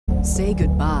Say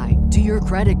goodbye to your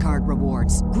credit card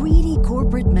rewards. Greedy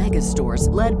corporate mega stores,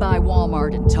 led by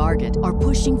Walmart and Target, are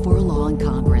pushing for a law in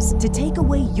Congress to take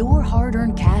away your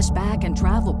hard-earned cash back and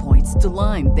travel points to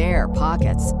line their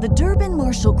pockets. The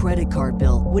Durbin-Marshall credit card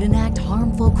bill would enact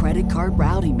harmful credit card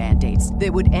routing mandates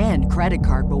that would end credit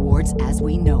card rewards as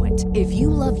we know it. If you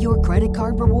love your credit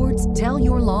card rewards, tell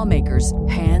your lawmakers,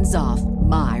 hands off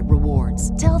my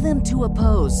rewards. Tell them to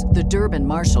oppose the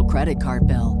Durbin-Marshall credit card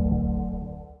bill.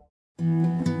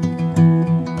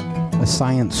 A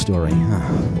science story, huh?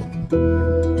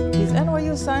 These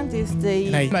NYU scientists,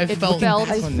 I felt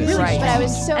really right. but I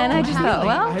was so And I just thought,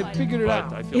 well, I had figured it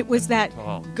out. it was that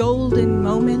golden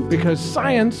moment. Because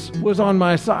science was on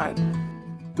my side.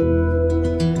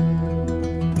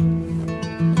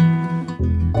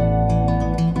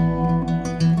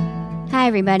 Hi,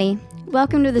 everybody.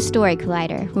 Welcome to the Story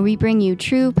Collider, where we bring you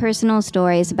true personal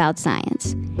stories about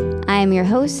science. I am your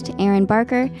host, Erin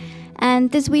Barker,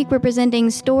 and this week we're presenting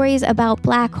stories about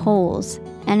black holes.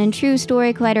 And in true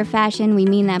Story Collider fashion, we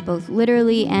mean that both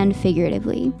literally and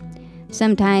figuratively.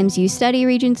 Sometimes you study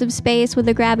regions of space with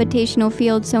a gravitational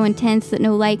field so intense that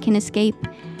no light can escape,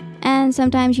 and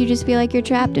sometimes you just feel like you're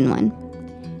trapped in one.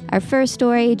 Our first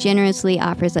story generously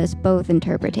offers us both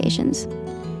interpretations.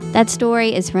 That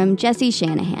story is from Jesse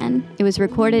Shanahan. It was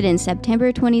recorded in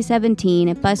September 2017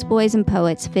 at Busboys and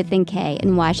Poets 5th and K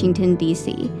in Washington,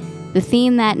 D.C. The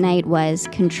theme that night was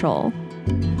control.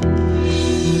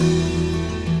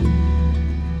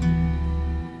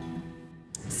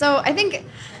 So I think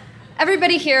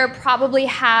everybody here probably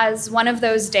has one of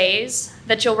those days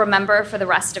that you'll remember for the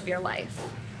rest of your life.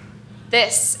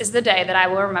 This is the day that I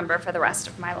will remember for the rest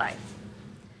of my life.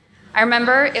 I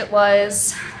remember it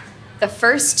was the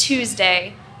first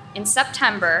Tuesday in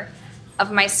September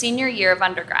of my senior year of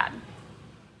undergrad.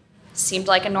 Seemed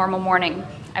like a normal morning.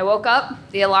 I woke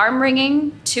up, the alarm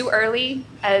ringing too early,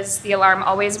 as the alarm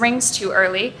always rings too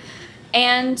early,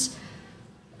 and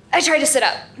I tried to sit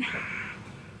up.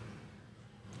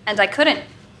 And I couldn't.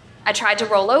 I tried to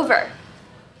roll over.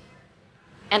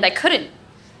 And I couldn't.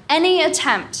 Any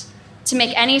attempt to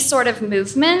make any sort of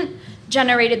movement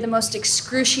generated the most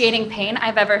excruciating pain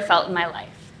I've ever felt in my life.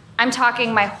 I'm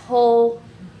talking my whole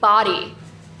body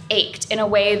ached in a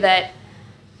way that,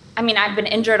 I've been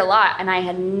injured a lot, and I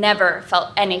had never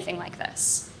felt anything like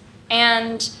this.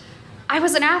 And I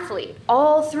was an athlete.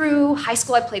 All through high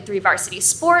school, I played 3 varsity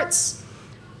sports.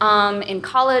 In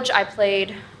college, I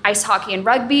played ice hockey and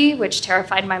rugby, which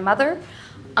terrified my mother.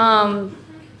 I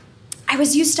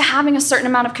was used to having a certain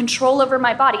amount of control over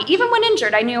my body. Even when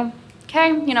injured, I knew,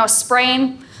 a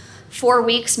sprain, 4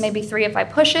 weeks, maybe 3 if I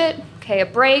push it. A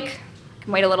break, I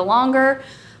can wait a little longer.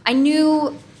 I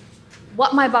knew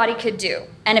what my body could do,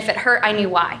 and if it hurt, I knew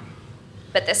why.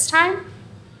 But this time,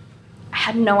 I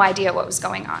had no idea what was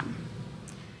going on.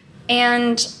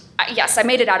 And yes, I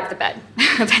made it out of the bed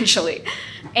eventually.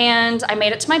 And I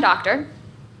made it to my doctor,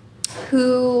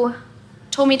 who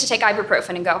told me to take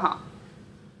ibuprofen and go home.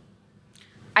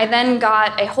 I then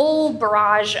got a whole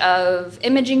barrage of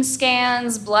imaging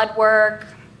scans, blood work,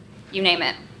 you name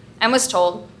it, and was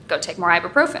told, go take more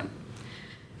ibuprofen.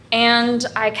 And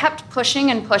I kept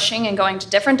pushing and going to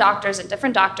different doctors,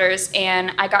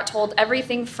 and I got told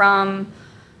everything from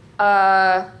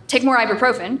take more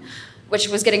ibuprofen, which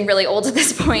was getting really old at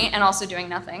this point and also doing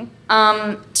nothing,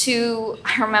 to,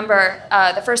 I remember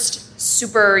the first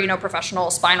super, professional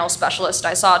spinal specialist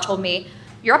I saw told me,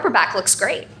 your upper back looks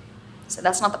great. I said,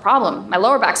 that's not the problem. My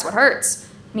lower back's what hurts.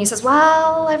 And he says,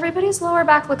 well, everybody's lower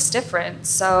back looks different,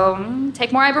 so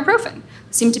take more ibuprofen.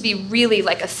 It seemed to be really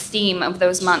like a theme of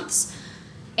those months.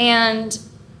 And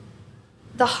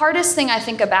the hardest thing I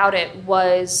think about it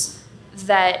was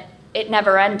that it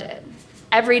never ended.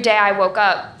 Every day I woke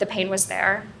up, the pain was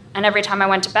there. And every time I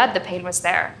went to bed, the pain was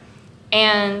there.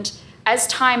 And as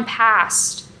time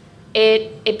passed,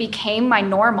 it became my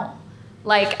normal.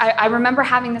 Like, I remember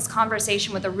having this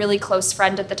conversation with a really close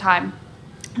friend at the time.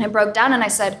 And I broke down and I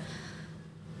said,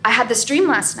 I had this dream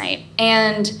last night,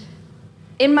 and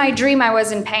in my dream I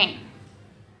was in pain.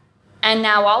 And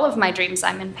now all of my dreams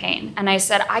I'm in pain. And I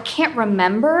said, I can't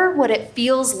remember what it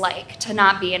feels like to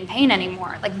not be in pain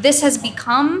anymore. Like, this has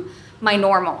become my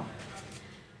normal.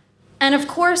 And of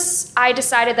course, I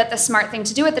decided that the smart thing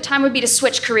to do at the time would be to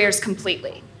switch careers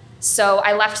completely. So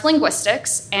I left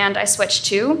linguistics and I switched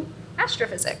to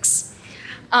astrophysics.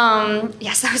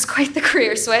 Yes, that was quite the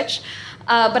career switch.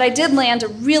 But I did land a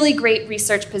really great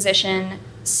research position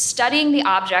studying the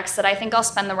objects that I think I'll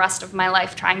spend the rest of my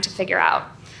life trying to figure out.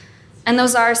 And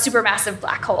those are supermassive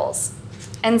black holes.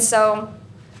 And so,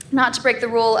 not to break the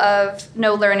rule of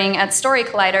no learning at Story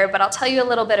Collider, but I'll tell you a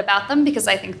little bit about them because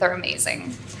I think they're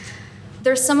amazing.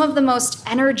 They're some of the most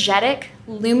energetic,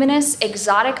 luminous,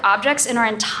 exotic objects in our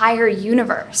entire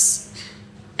universe.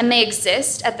 And they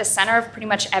exist at the center of pretty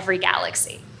much every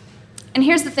galaxy. And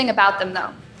here's the thing about them,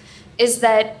 though, is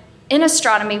that in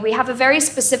astronomy, we have a very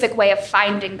specific way of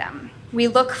finding them. We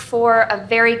look for a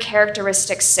very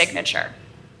characteristic signature.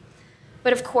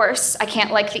 But of course, I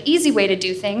can't like the easy way to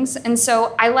do things, and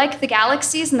so I like the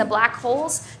galaxies and the black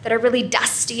holes that are really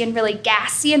dusty and really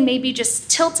gassy and maybe just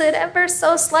tilted ever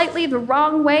so slightly the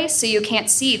wrong way so you can't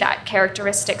see that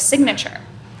characteristic signature.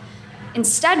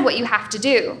 Instead, what you have to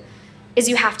do is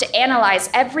you have to analyze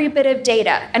every bit of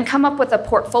data and come up with a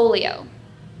portfolio,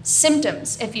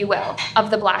 symptoms, if you will, of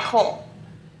the black hole.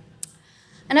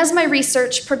 And as my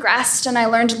research progressed and I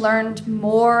learned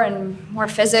more and more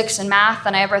physics and math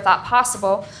than I ever thought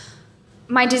possible,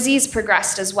 my disease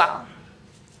progressed as well.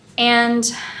 And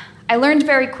I learned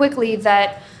very quickly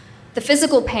that the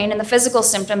physical pain and the physical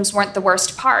symptoms weren't the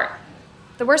worst part.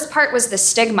 The worst part was the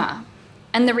stigma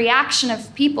and the reaction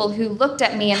of people who looked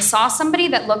at me and saw somebody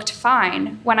that looked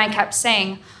fine when I kept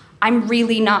saying, I'm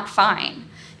really not fine.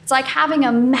 It's like having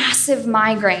a massive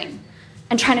migraine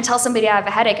and trying to tell somebody I have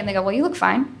a headache, and they go, well, you look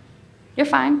fine. You're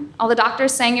fine. All the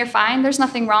doctors saying you're fine. There's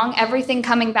nothing wrong. Everything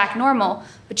coming back normal.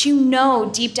 But you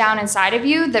know deep down inside of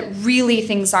you that really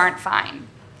things aren't fine.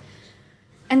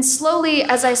 And slowly,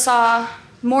 as I saw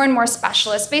more and more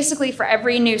specialists, basically for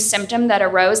every new symptom that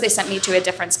arose, they sent me to a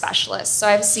different specialist. So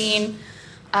I've seen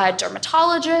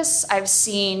dermatologists, I've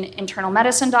seen internal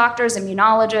medicine doctors,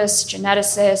 immunologists,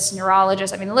 geneticists,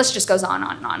 neurologists. I mean, the list just goes on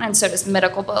and on, and so does the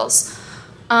medical bills.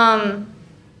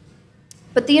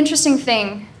 But the interesting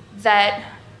thing that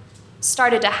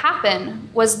started to happen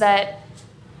was that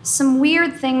some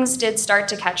weird things did start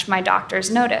to catch my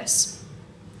doctor's notice.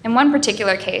 In one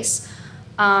particular case,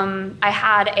 I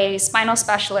had a spinal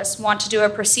specialist want to do a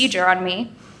procedure on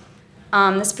me.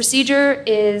 This procedure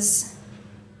is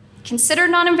considered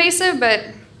non-invasive, but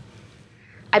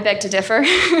I beg to differ.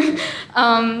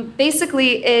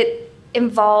 Basically, it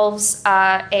involves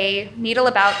a needle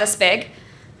about this big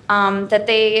that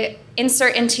they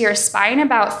insert into your spine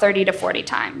about 30 to 40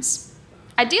 times.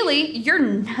 Ideally, you're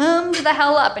numbed the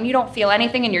hell up and you don't feel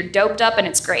anything and you're doped up and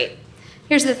it's great.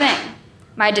 Here's the thing.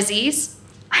 My disease,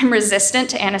 I'm resistant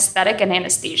to anesthetic and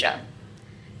anesthesia.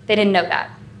 They didn't know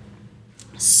that.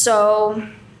 So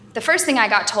the first thing I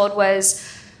got told was,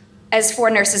 as 4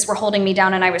 nurses were holding me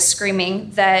down and I was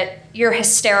screaming, that you're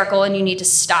hysterical and you need to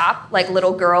stop, like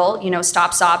little girl,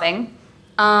 stop sobbing.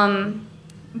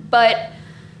 But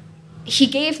he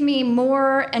gave me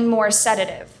more and more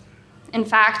sedative. In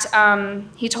fact,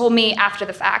 he told me after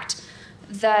the fact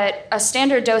that a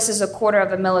standard dose is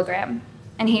 1/4 milligram.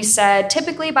 And he said,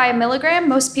 typically by 1 milligram,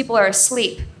 most people are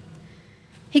asleep.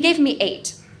 He gave me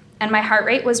 8, and my heart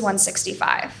rate was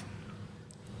 165.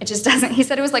 It just doesn't, he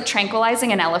said it was like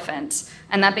tranquilizing an elephant,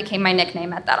 and that became my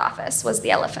nickname at that office, was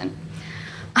the elephant.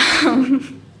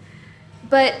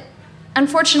 But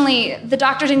unfortunately, the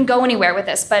doctor didn't go anywhere with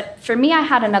this, but for me, I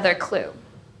had another clue.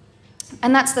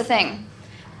 And that's the thing,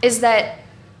 is that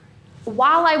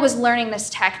while I was learning this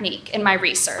technique in my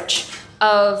research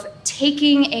of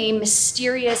taking a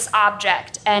mysterious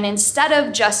object and instead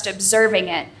of just observing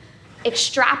it,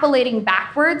 extrapolating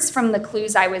backwards from the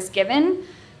clues I was given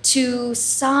to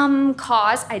some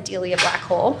cause, ideally a black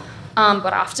hole,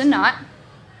 but often not,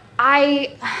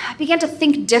 I began to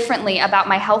think differently about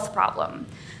my health problem.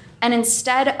 And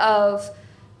instead of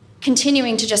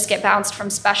continuing to just get bounced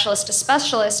from specialist to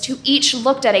specialist who each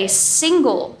looked at a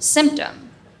single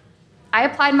symptom, I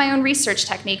applied my own research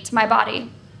technique to my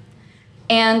body.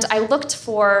 And I looked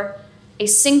for a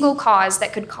single cause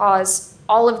that could cause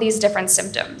all of these different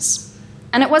symptoms.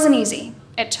 And it wasn't easy.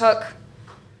 It took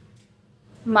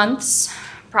months,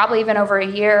 probably even over a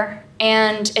year,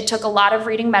 and it took a lot of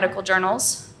reading medical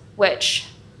journals, which,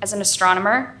 as an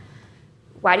astronomer,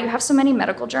 why do you have so many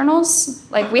medical journals?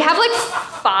 Like, we have like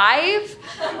 5.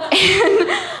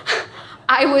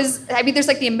 And there's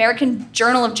like the American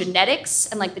Journal of Genetics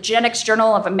and like the Genetics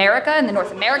Journal of America and the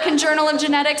North American Journal of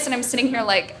Genetics. And I'm sitting here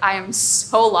like, I am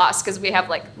so lost because we have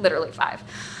like literally 5.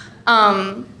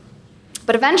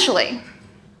 But eventually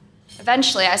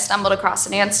I stumbled across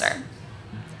an answer.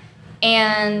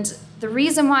 And the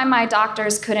reason why my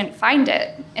doctors couldn't find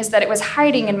it is that it was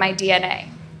hiding in my DNA.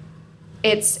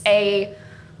 It's a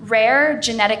rare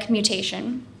genetic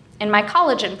mutation in my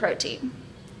collagen protein.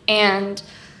 And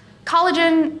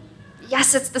collagen,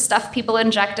 yes, it's the stuff people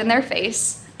inject in their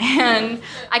face. And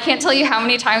I can't tell you how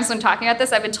many times when talking about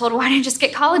this, I've been told, why don't you just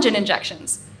get collagen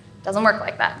injections? It doesn't work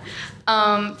like that.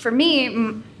 For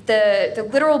me, the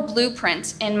literal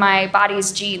blueprint in my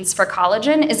body's genes for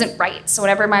collagen isn't right. So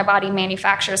whenever my body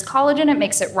manufactures collagen, it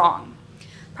makes it wrong.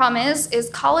 Problem is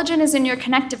collagen is in your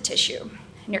connective tissue,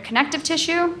 and your connective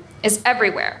tissue is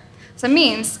everywhere. So it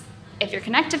means if your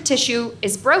connective tissue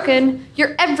is broken,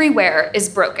 your everywhere is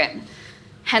broken.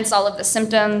 Hence all of the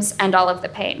symptoms and all of the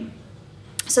pain.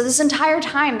 So this entire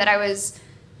time that I was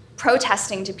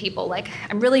protesting to people, like,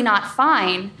 I'm really not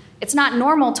fine. It's not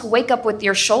normal to wake up with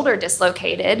your shoulder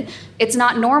dislocated. It's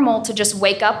not normal to just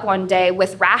wake up one day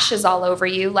with rashes all over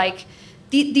you. Like,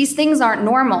 these things aren't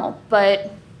normal,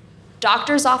 but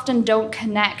doctors often don't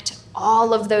connect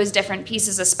all of those different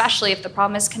pieces, especially if the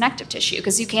problem is connective tissue,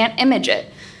 because you can't image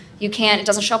it. It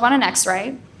doesn't show up on an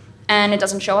X-ray, and it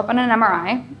doesn't show up on an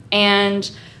MRI, and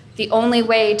the only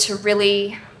way to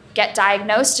really get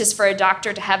diagnosed is for a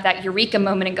doctor to have that eureka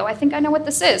moment and go, I think I know what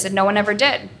this is, and no one ever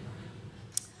did.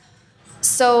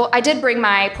 So I did bring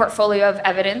my portfolio of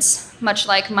evidence, much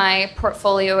like my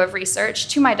portfolio of research,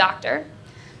 to my doctor,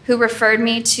 who referred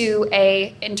me to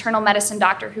an internal medicine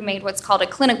doctor who made what's called a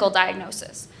clinical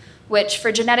diagnosis, which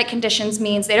for genetic conditions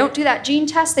means they don't do that gene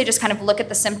test, they just kind of look at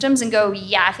the symptoms and go,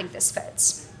 yeah, I think this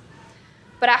fits.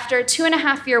 But after a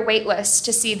 2.5-year wait list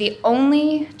to see the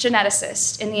only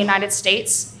geneticist in the United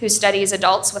States who studies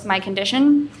adults with my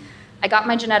condition, I got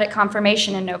my genetic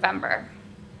confirmation in November.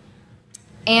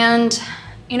 And,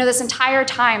 this entire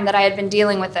time that I had been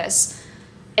dealing with this,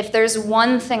 if there's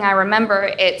one thing I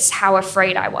remember, it's how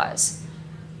afraid I was.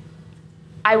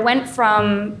 I went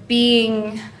from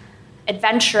being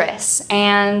adventurous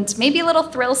and maybe a little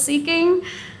thrill-seeking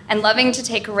and loving to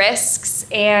take risks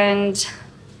and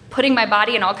putting my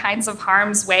body in all kinds of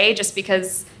harm's way just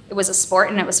because it was a sport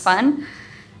and it was fun.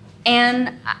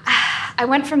 And I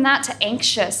went from that to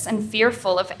anxious and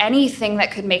fearful of anything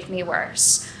that could make me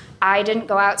worse. I didn't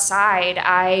go outside.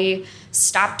 I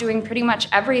stopped doing pretty much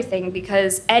everything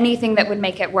because anything that would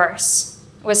make it worse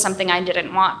was something I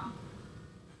didn't want.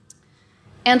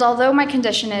 And although my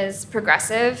condition is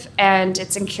progressive and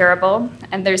it's incurable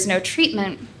and there's no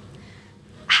treatment,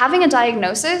 having a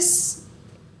diagnosis,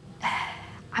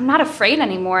 I'm not afraid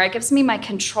anymore. It gives me my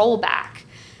control back.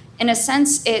 In a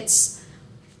sense,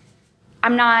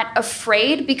 I'm not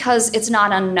afraid because it's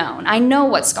not unknown. I know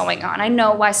what's going on. I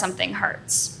know why something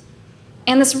hurts.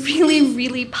 And this really,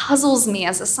 really puzzles me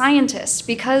as a scientist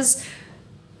because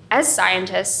as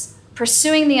scientists,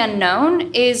 pursuing the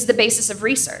unknown is the basis of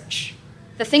research.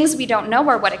 The things we don't know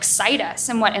are what excite us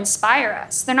and what inspire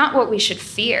us. They're not what we should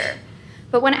fear.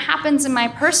 But when it happens in my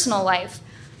personal life,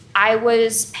 I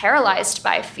was paralyzed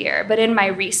by fear. But in my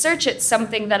research, it's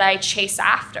something that I chase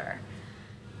after.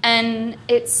 And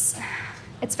it's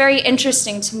very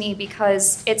interesting to me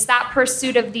because it's that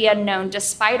pursuit of the unknown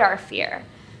despite our fear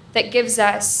that gives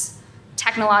us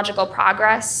technological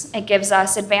progress. It gives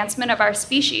us advancement of our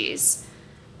species.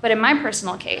 But in my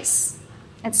personal case,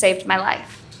 it saved my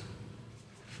life.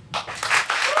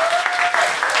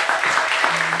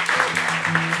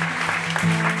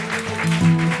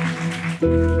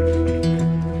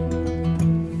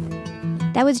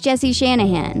 That was Jessie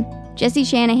Shanahan. Jessie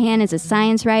Shanahan is a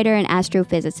science writer and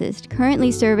astrophysicist,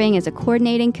 currently serving as a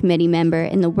coordinating committee member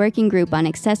in the Working Group on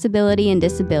Accessibility and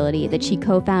Disability that she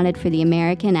co-founded for the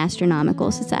American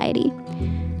Astronomical Society.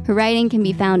 Her writing can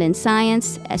be found in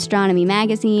Science, Astronomy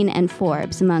Magazine, and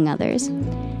Forbes, among others.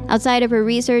 Outside of her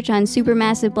research on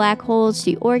supermassive black holes,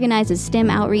 she organizes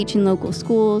STEM outreach in local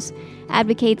schools,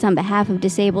 advocates on behalf of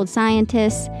disabled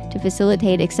scientists to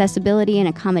facilitate accessibility and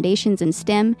accommodations in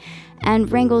STEM,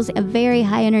 and wrangles a very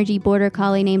high-energy border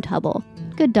collie named Hubble.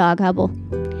 Good dog, Hubble.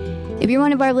 If you're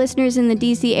one of our listeners in the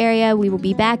DC area, we will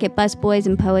be back at Busboys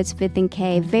and Poets 5th and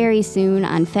K very soon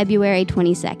on February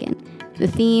 22nd. The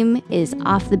theme is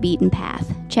Off the Beaten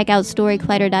Path. Check out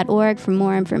storycollider.org for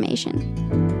more information.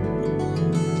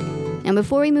 Now,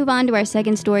 before we move on to our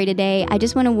second story today, I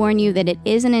just want to warn you that it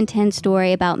is an intense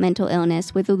story about mental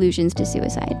illness with allusions to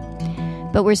suicide.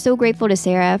 But we're so grateful to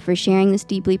Sarah for sharing this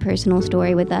deeply personal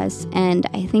story with us, and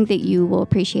I think that you will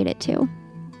appreciate it too.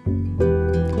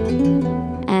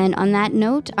 And on that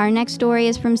note, our next story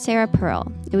is from Sarah Pearl.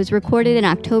 It was recorded in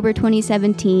October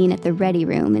 2017 at the Ready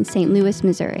Room in St. Louis,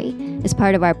 Missouri, as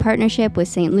part of our partnership with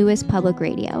St. Louis Public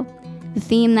Radio. The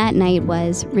theme that night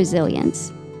was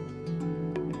resilience.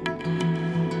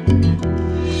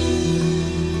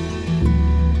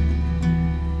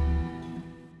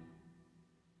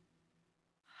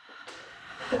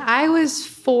 I was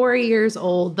 4 years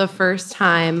old the first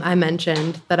time I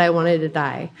mentioned that I wanted to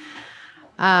die.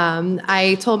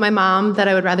 I told my mom that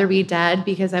I would rather be dead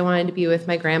because I wanted to be with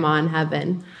my grandma in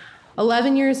heaven.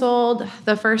 11 years old,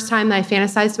 the first time that I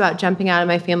fantasized about jumping out of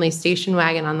my family's station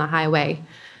wagon on the highway.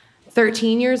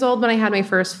 13 years old when I had my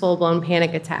first full-blown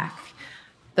panic attack.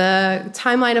 The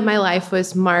timeline of my life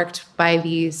was marked by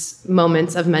these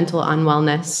moments of mental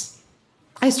unwellness.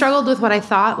 I struggled with what I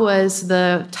thought was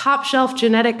the top-shelf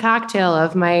genetic cocktail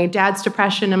of my dad's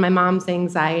depression and my mom's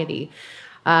anxiety.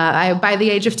 By the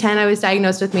age of 10, I was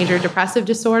diagnosed with major depressive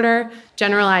disorder,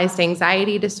 generalized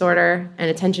anxiety disorder, and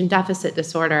attention deficit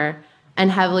disorder,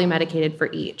 and heavily medicated for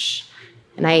each.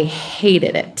 And I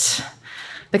hated it.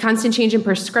 The constant change in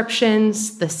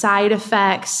prescriptions, the side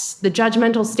effects, the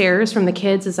judgmental stares from the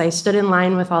kids as I stood in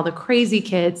line with all the crazy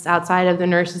kids outside of the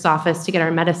nurse's office to get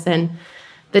our medicine,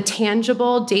 the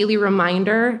tangible daily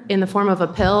reminder in the form of a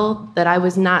pill that I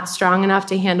was not strong enough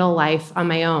to handle life on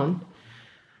my own.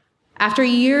 After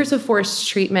years of forced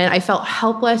treatment, I felt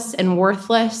helpless and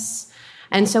worthless.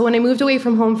 And so when I moved away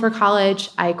from home for college,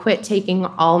 I quit taking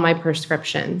all my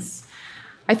prescriptions.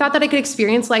 I thought that I could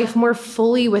experience life more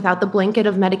fully without the blanket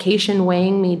of medication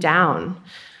weighing me down.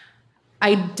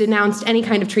 I denounced any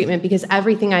kind of treatment because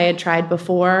everything I had tried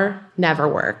before never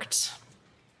worked.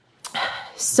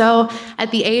 So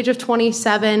at the age of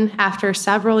 27, after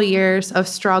several years of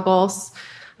struggles,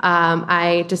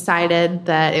 I decided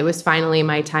that it was finally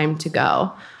my time to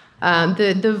go.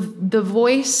 The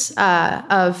voice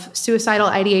of suicidal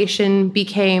ideation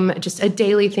became just a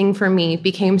daily thing for me,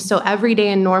 became so everyday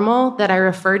and normal that I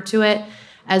referred to it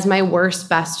as my worst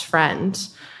best friend.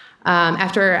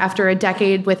 After a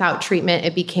decade without treatment,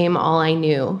 it became all I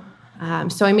knew.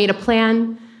 So I made a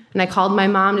plan, and I called my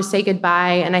mom to say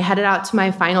goodbye, and I headed out to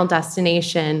my final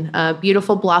destination, a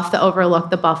beautiful bluff that overlooked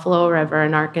the Buffalo River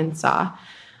in Arkansas.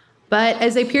 But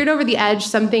as I peered over the edge,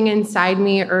 something inside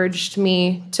me urged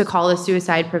me to call the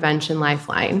Suicide Prevention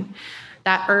Lifeline.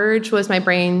 That urge was my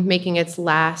brain making its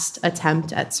last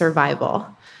attempt at survival.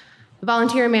 The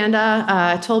volunteer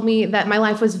Amanda told me that my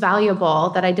life was valuable,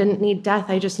 that I didn't need death,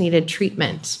 I just needed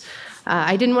treatment.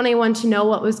 I didn't want anyone to know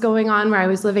what was going on where I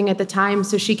was living at the time,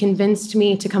 so she convinced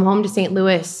me to come home to St.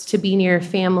 Louis to be near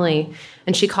family,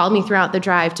 and she called me throughout the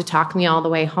drive to talk me all the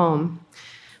way home.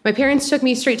 My parents took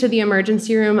me straight to the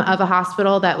emergency room of a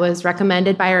hospital that was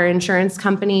recommended by our insurance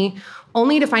company,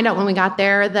 only to find out when we got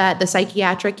there that the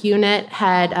psychiatric unit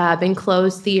had been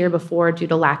closed the year before due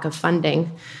to lack of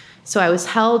funding. So I was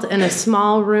held in a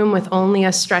small room with only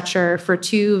a stretcher for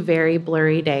 2 very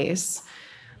blurry days.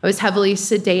 I was heavily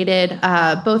sedated,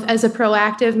 both as a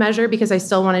proactive measure because I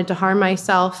still wanted to harm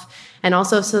myself, and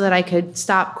also so that I could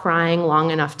stop crying long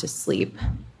enough to sleep.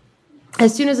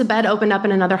 As soon as a bed opened up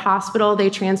in another hospital, they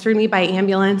transferred me by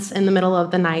ambulance in the middle of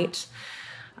the night.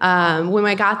 When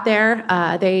I got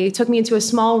there, they took me into a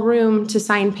small room to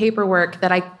sign paperwork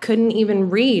that I couldn't even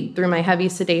read through my heavy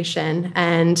sedation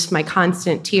and my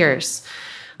constant tears.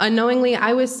 Unknowingly,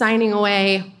 I was signing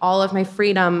away all of my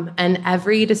freedom and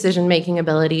every decision-making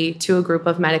ability to a group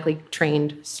of medically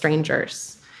trained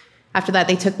strangers. After that,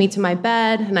 they took me to my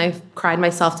bed, and I cried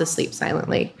myself to sleep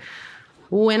silently.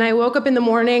 When I woke up in the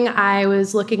morning, I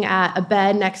was looking at a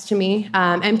bed next to me,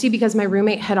 empty because my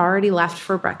roommate had already left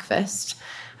for breakfast.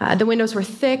 The windows were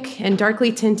thick and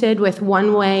darkly tinted with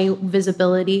one-way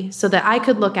visibility so that I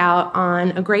could look out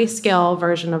on a grayscale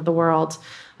version of the world,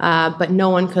 but no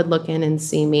one could look in and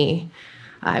see me.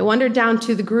 I wandered down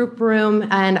to the group room,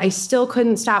 and I still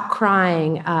couldn't stop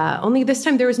crying, only this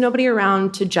time there was nobody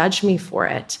around to judge me for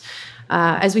it.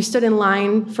 As we stood in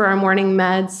line for our morning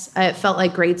meds, it felt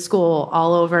like grade school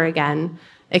all over again,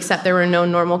 except there were no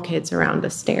normal kids around to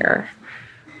stare.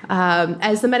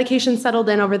 As the medication settled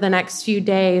in over the next few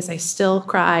days, I still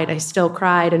cried,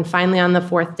 and finally on the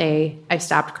 4th day, I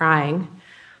stopped crying.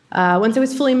 Once I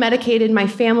was fully medicated, my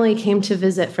family came to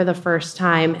visit for the first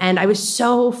time, and I was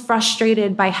so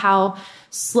frustrated by how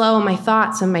slow my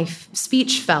thoughts and my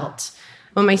speech felt.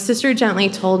 When my sister gently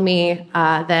told me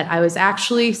that I was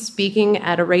actually speaking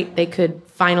at a rate they could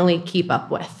finally keep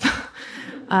up with.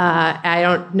 I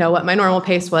don't know what my normal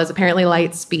pace was, apparently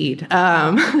light speed.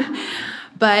 But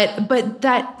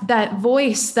that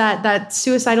voice, that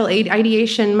suicidal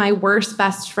ideation, my worst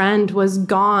best friend, was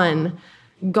gone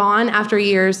after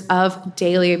years of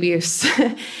daily abuse.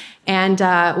 And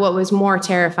what was more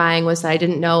terrifying was that I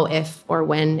didn't know if or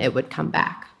when it would come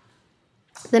back.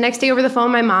 The next day over the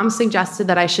phone, my mom suggested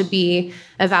that I should be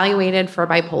evaluated for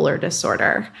bipolar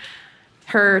disorder.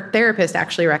 Her therapist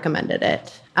actually recommended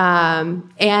it.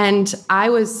 And I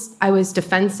was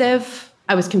defensive.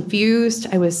 I was confused.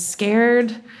 I was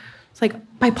scared. It's like,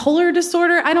 bipolar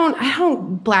disorder? I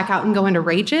don't black out and go into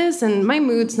rages, and my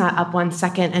mood's not up one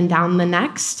second and down the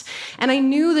next. And I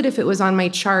knew that if it was on my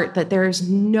chart, that there's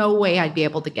no way I'd be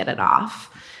able to get it off.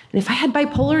 And if I had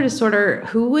bipolar disorder,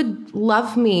 who would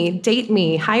love me, date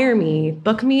me, hire me,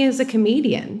 book me as a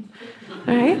comedian?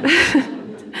 All right.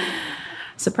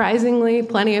 Surprisingly,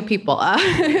 plenty of people.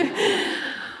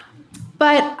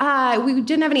 But we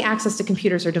didn't have any access to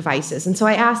computers or devices. And so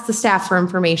I asked the staff for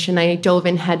information. I dove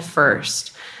in head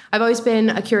first. I've always been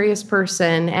a curious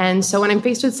person. And so when I'm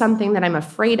faced with something that I'm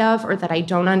afraid of or that I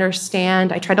don't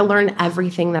understand, I try to learn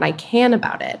everything that I can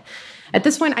about it. At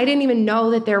this point, I didn't even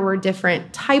know that there were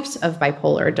different types of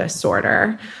bipolar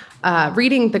disorder.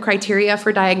 Reading the criteria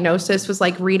for diagnosis was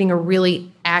like reading a really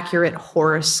accurate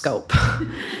horoscope.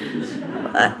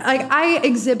 I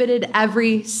exhibited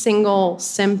every single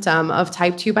symptom of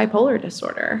type 2 bipolar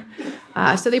disorder.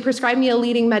 So they prescribed me a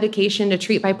leading medication to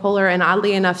treat bipolar and,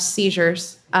 oddly enough,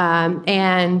 seizures.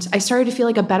 And I started to feel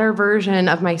like a better version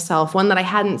of myself, one that I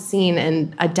hadn't seen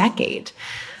in a decade.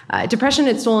 Depression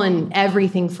had stolen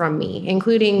everything from me,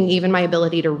 including even my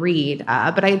ability to read.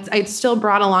 But I'd still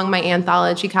brought along my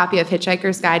anthology copy of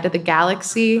Hitchhiker's Guide to the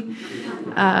Galaxy.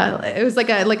 It was like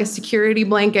a security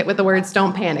blanket with the words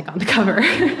 "Don't Panic" on the cover.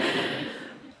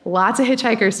 Lots of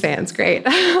Hitchhikers fans, great.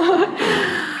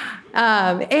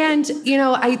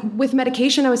 With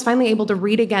medication, I was finally able to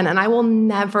read again, and I will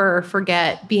never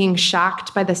forget being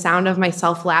shocked by the sound of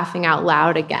myself laughing out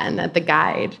loud again at the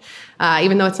guide.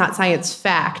 Even though it's not science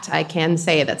fact, I can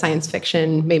say that science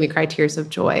fiction made me cry tears of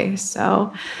joy.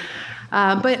 So,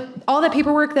 but all that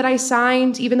paperwork that I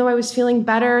signed, even though I was feeling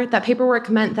better, that paperwork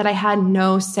meant that I had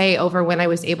no say over when I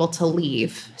was able to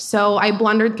leave. So I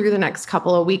blundered through the next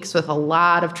couple of weeks with a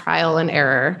lot of trial and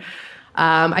error.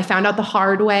 I found out the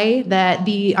hard way that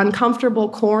the uncomfortable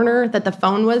corner that the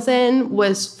phone was in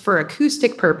was for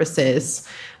acoustic purposes.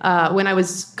 When I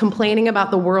was complaining about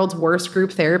the world's worst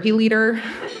group therapy leader,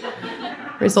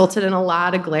 resulted in a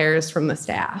lot of glares from the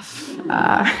staff.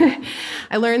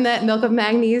 I learned that milk of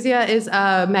magnesia is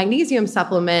a magnesium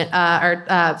supplement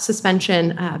or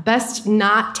suspension, best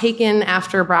not taken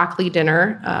after broccoli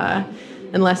dinner,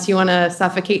 unless you want to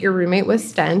suffocate your roommate with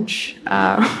stench.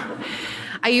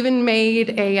 I even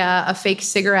made a fake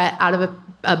cigarette out of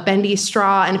a bendy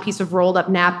straw and a piece of rolled up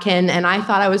napkin, and I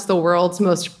thought I was the world's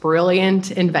most brilliant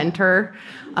inventor,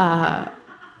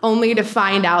 only to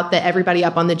find out that everybody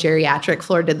up on the geriatric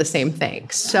floor did the same thing.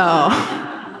 So,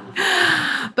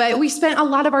 but we spent a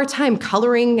lot of our time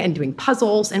coloring and doing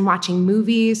puzzles and watching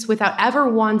movies without ever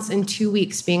once in 2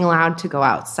 weeks being allowed to go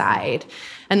outside.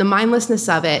 And the mindlessness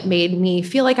of it made me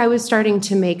feel like I was starting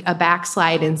to make a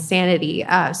backslide in sanity.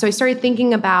 So I started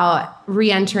thinking about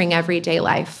re-entering everyday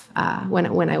life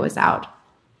when I was out.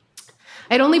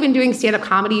 I'd only been doing stand-up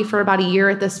comedy for about a year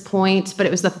at this point, but it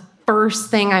was the first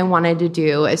thing I wanted to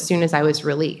do as soon as I was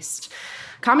released.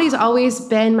 Comedy's always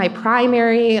been my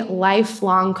primary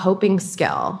lifelong coping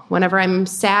skill. Whenever I'm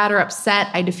sad or upset,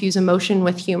 I diffuse emotion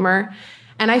with humor.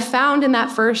 And I found in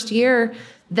that first year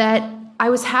that I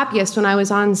was happiest when I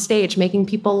was on stage making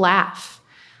people laugh.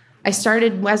 As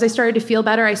I started to feel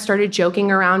better, I started joking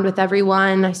around with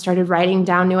everyone. I started writing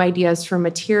down new ideas for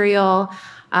material.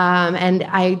 And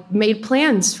I made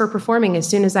plans for performing as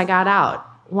soon as I got out.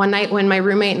 One night when my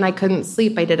roommate and I couldn't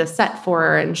sleep, I did a set for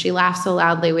her, and she laughed so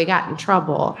loudly we got in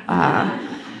trouble.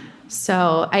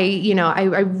 So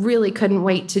I really couldn't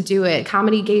wait to do it.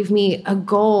 Comedy gave me a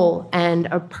goal and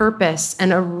a purpose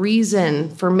and a reason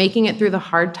for making it through the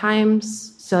hard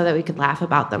times so that we could laugh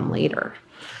about them later.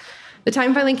 The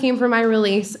time finally came for my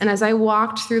release, and as I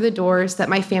walked through the doors that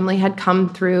my family had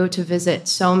come through to visit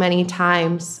so many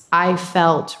times, I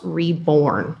felt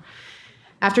reborn.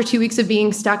 After 2 weeks of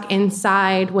being stuck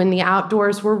inside when the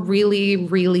outdoors were really,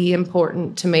 really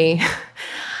important to me,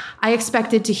 I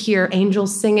expected to hear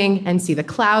angels singing and see the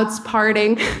clouds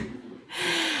parting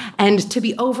and to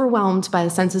be overwhelmed by the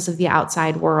senses of the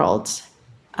outside world.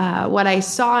 What I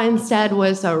saw instead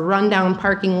was a rundown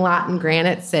parking lot in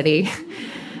Granite City.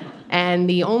 And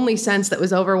the only sense that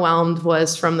was overwhelmed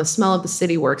was from the smell of the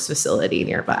City Works facility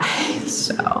nearby.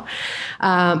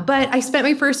 But I spent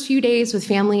my first few days with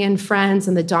family and friends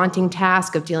and the daunting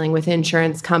task of dealing with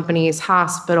insurance companies,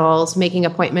 hospitals, making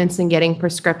appointments and getting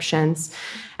prescriptions.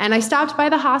 And I stopped by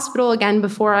the hospital again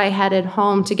before I headed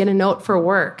home to get a note for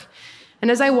work.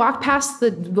 And as I walked past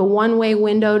the one-way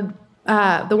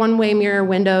mirror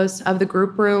windows of the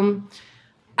group room,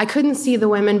 I couldn't see the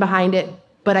women behind it,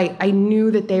 but I knew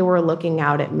that they were looking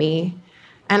out at me.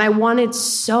 And I wanted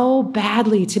so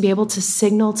badly to be able to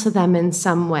signal to them in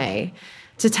some way,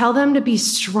 to tell them to be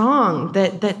strong,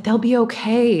 that they'll be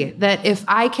okay, that if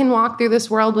I can walk through this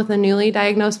world with a newly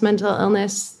diagnosed mental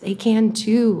illness, they can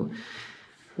too.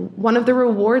 One of the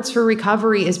rewards for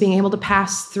recovery is being able to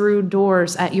pass through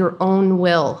doors at your own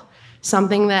will,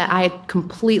 something that I had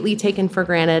completely taken for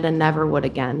granted and never would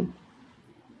again.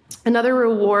 Another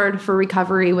reward for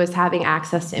recovery was having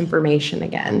access to information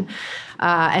again.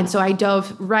 And so I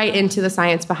dove right into the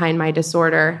science behind my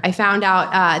disorder. I found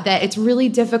out that it's really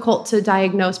difficult to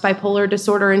diagnose bipolar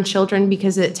disorder in children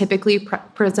because it typically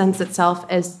presents itself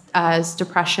as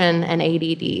depression and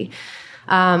ADD.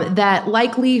 That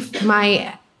likely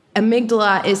my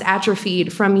amygdala is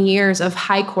atrophied from years of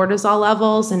high cortisol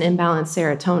levels and imbalanced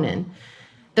serotonin.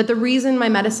 That the reason my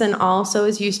medicine also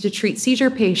is used to treat seizure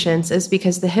patients is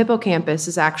because the hippocampus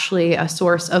is actually a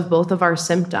source of both of our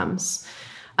symptoms.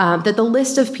 That the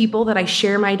list of people that I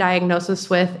share my diagnosis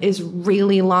with is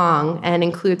really long and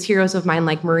includes heroes of mine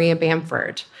like Maria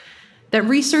Bamford. That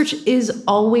research is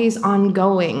always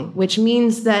ongoing, which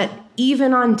means that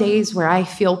even on days where I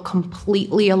feel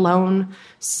completely alone,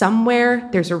 somewhere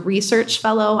there's a research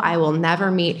fellow I will never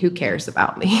meet who cares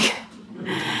about me.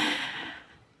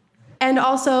 And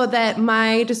also that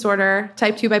my disorder,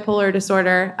 type 2 bipolar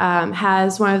disorder,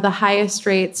 has one of the highest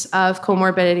rates of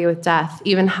comorbidity with death,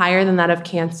 even higher than that of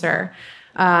cancer,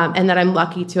 and that I'm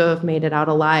lucky to have made it out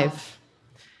alive.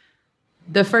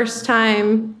 The first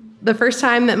time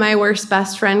that my worst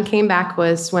best friend came back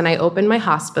was when I opened my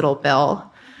hospital bill.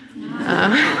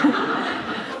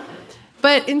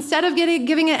 But instead of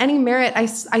giving it any merit, I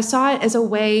saw it as a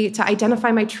way to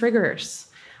identify my triggers.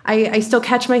 I still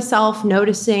catch myself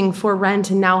noticing for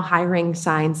rent and now hiring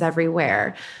signs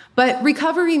everywhere. But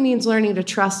recovery means learning to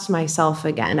trust myself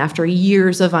again after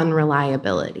years of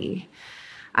unreliability.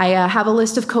 I have a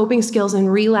list of coping skills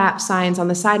and relapse signs on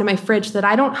the side of my fridge that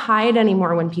I don't hide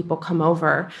anymore when people come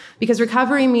over, because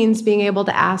recovery means being able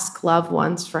to ask loved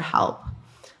ones for help.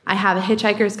 I have a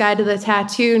Hitchhiker's Guide to the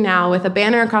Tattoo now with a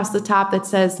banner across the top that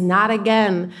says, "Not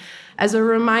again," as a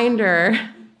reminder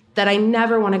that I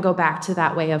never want to go back to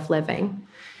that way of living.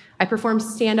 I perform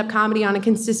stand-up comedy on a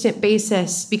consistent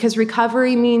basis because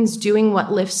recovery means doing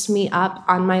what lifts me up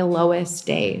on my lowest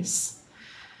days.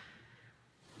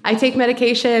 I take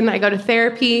medication, I go to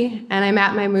therapy, and I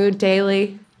map my mood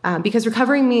daily because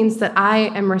recovery means that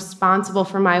I am responsible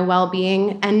for my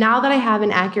well-being. And now that I have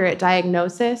an accurate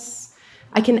diagnosis,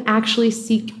 I can actually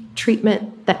seek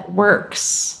treatment that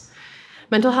works.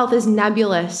 Mental health is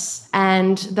nebulous,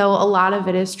 and though a lot of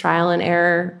it is trial and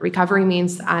error, recovery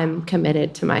means I'm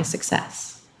committed to my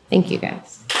success. Thank you,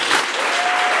 guys.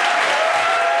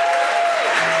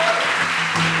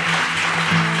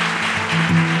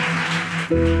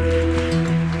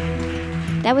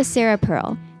 That was Sarah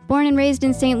Pearl. Born and raised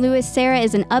in St. Louis, Sarah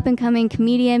is an up-and-coming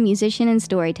comedian, musician, and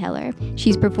storyteller.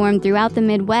 She's performed throughout the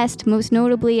Midwest, most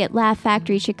notably at Laugh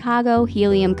Factory Chicago,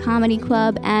 Helium Comedy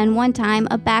Club, and one time,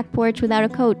 a back porch without a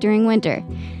coat during winter.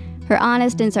 Her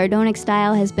honest and sardonic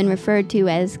style has been referred to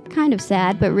as kind of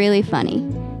sad, but really funny.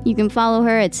 You can follow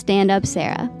her at Stand Up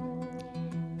Sarah.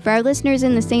 For our listeners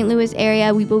in the St. Louis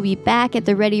area, we will be back at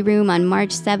the Ready Room on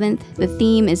March 7th. The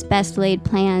theme is Best Laid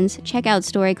Plans. Check out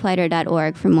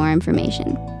storycollider.org for more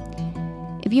information.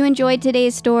 If you enjoyed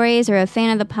today's stories or are a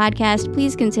fan of the podcast,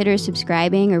 please consider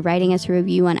subscribing or writing us a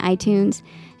review on iTunes.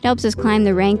 It helps us climb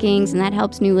the rankings, and that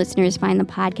helps new listeners find the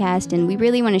podcast, and we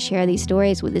really want to share these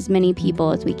stories with as many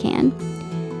people as we can.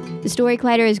 The Story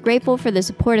Collider is grateful for the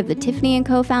support of the Tiffany &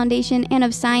 Co. Foundation and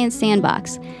of Science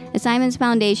Sandbox, a Simons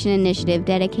Foundation initiative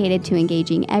dedicated to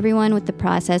engaging everyone with the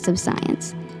process of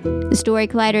science. The Story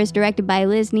Collider is directed by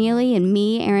Liz Neely and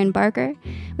me, Erin Barker,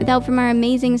 with help from our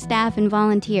amazing staff and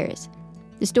volunteers.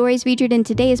 The stories featured in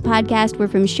today's podcast were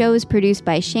from shows produced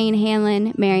by Shane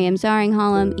Hanlon, Miriam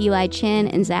Zaringholm, Eli Chin,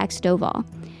 and Zach Stovall.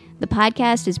 The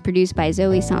podcast is produced by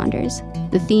Zoe Saunders.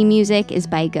 The theme music is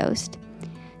by Ghost.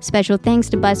 Special thanks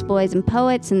to Busboys and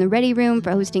Poets in the Ready Room for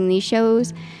hosting these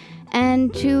shows,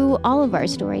 and to all of our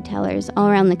storytellers all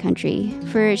around the country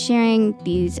for sharing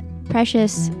these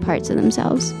precious parts of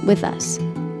themselves with us.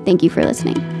 Thank you for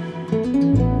listening.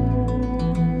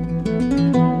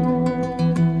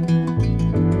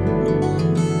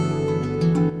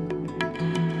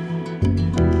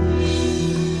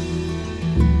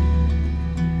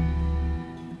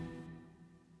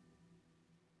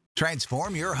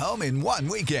 Transform your home in one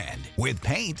weekend with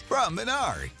paint from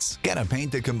Menards. Get a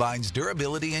paint that combines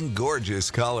durability and gorgeous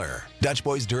color. Dutch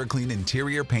Boys DuraClean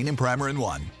Interior Paint and Primer in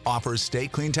One offers Stay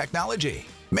Clean technology,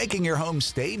 making your home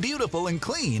stay beautiful and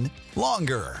clean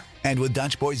longer. And with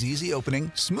Dutch Boys Easy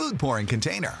Opening, Smooth Pouring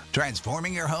Container,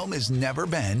 transforming your home has never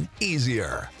been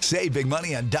easier. Save big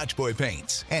money on Dutch Boy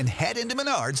paints and head into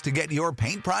Menards to get your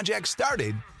paint project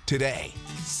started today.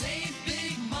 Save big.